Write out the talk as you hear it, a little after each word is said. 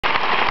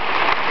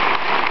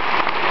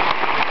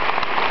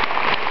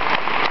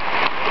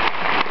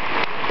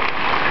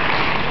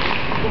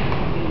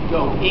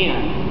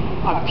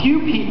a few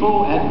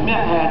people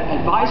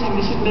advising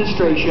this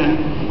administration,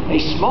 a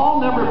small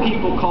number of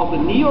people called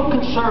the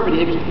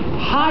neoconservatives,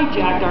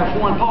 hijacked our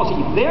foreign policy.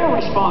 They're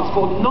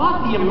responsible,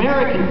 not the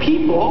American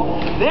people.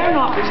 They're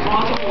not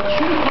responsible. It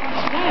shouldn't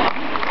understand.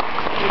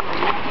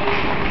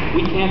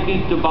 We can't be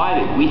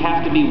divided. We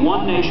have to be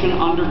one nation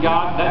under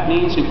God. That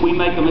means if we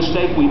make a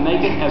mistake, we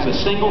make it as a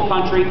single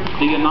country,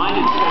 the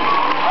United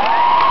States.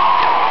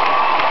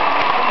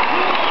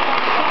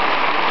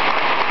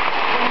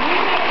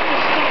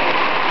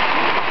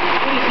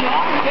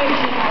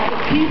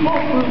 People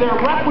through their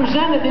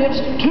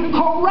representatives to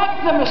correct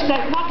the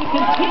mistake, not to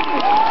continue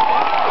the mistake.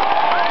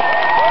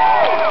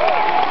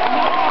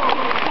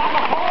 We've got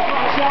to hold for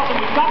ourselves and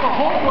we've got to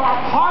hold for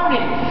our party.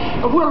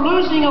 If we're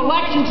losing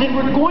elections and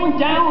we're going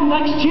down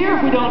next year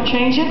if we don't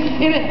change it,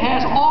 it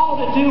has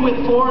all to do with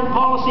foreign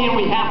policy, and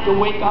we have to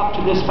wake up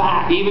to this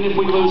fact. Even if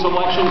we lose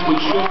elections, we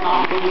should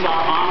not lose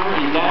our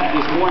honor, and that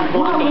is more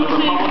important than the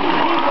Republican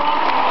Party.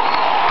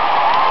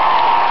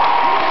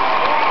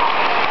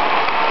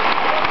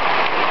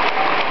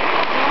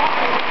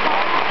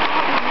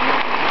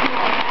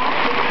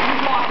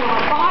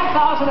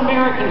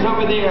 Americans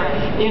over there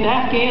in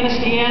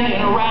Afghanistan,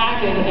 in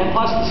Iraq, and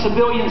plus the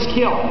civilians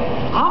killed.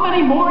 How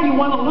many more do you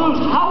want to lose?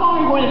 How long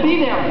are you going to be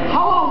there?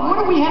 How long?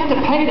 What do we have to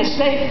pay to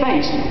save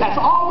face? That's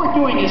all we're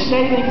doing is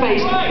saving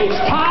face. It's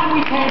time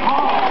we came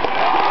home.